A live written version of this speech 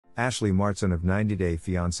Ashley Martson of 90 Day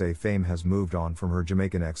Fiancé fame has moved on from her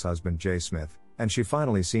Jamaican ex-husband Jay Smith, and she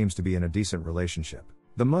finally seems to be in a decent relationship.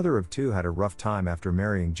 The mother of two had a rough time after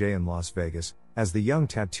marrying Jay in Las Vegas, as the young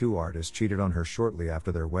tattoo artist cheated on her shortly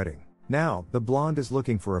after their wedding. Now, the blonde is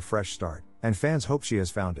looking for a fresh start, and fans hope she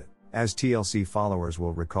has found it. As TLC followers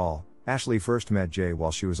will recall, Ashley first met Jay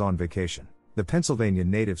while she was on vacation. The Pennsylvania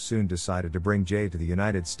native soon decided to bring Jay to the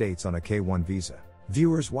United States on a K-1 visa.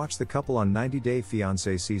 Viewers watched the couple on 90 Day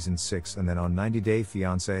Fiancé Season 6 and then on 90 Day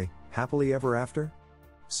Fiancé, Happily Ever After?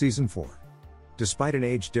 Season 4. Despite an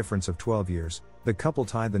age difference of 12 years, the couple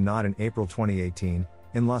tied the knot in April 2018,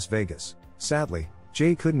 in Las Vegas. Sadly,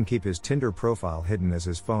 Jay couldn't keep his Tinder profile hidden as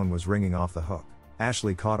his phone was ringing off the hook.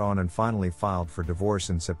 Ashley caught on and finally filed for divorce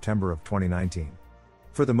in September of 2019.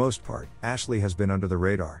 For the most part, Ashley has been under the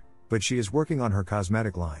radar, but she is working on her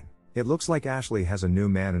cosmetic line. It looks like Ashley has a new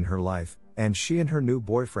man in her life, and she and her new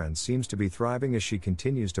boyfriend seems to be thriving as she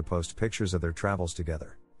continues to post pictures of their travels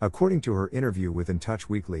together. According to her interview with In Touch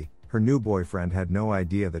Weekly, her new boyfriend had no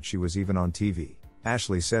idea that she was even on TV.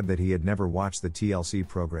 Ashley said that he had never watched the TLC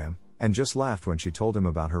program, and just laughed when she told him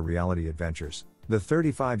about her reality adventures. The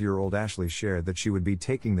 35-year-old Ashley shared that she would be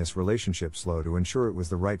taking this relationship slow to ensure it was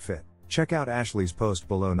the right fit. Check out Ashley's post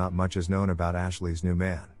below. Not much is known about Ashley's new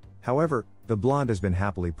man. However, the blonde has been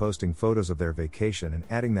happily posting photos of their vacation and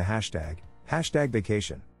adding the hashtag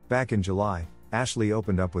vacation. Back in July, Ashley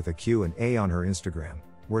opened up with a Q&A on her Instagram,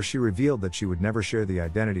 where she revealed that she would never share the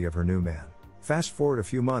identity of her new man. Fast forward a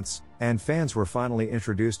few months, and fans were finally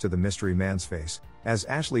introduced to the mystery man's face, as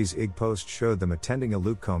Ashley's IG post showed them attending a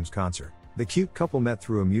Luke Combs concert. The cute couple met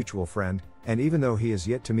through a mutual friend, and even though he is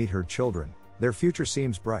yet to meet her children, their future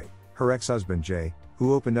seems bright. Her ex-husband Jay,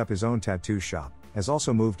 who opened up his own tattoo shop, has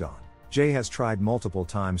also moved on. Jay has tried multiple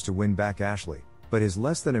times to win back Ashley, but his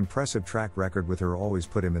less than impressive track record with her always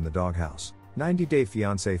put him in the doghouse. 90 Day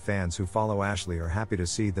Fiancé fans who follow Ashley are happy to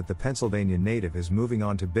see that the Pennsylvania native is moving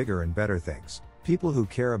on to bigger and better things. People who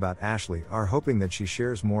care about Ashley are hoping that she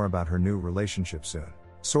shares more about her new relationship soon.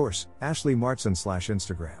 Source: Ashley Martson /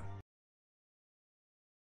 Instagram.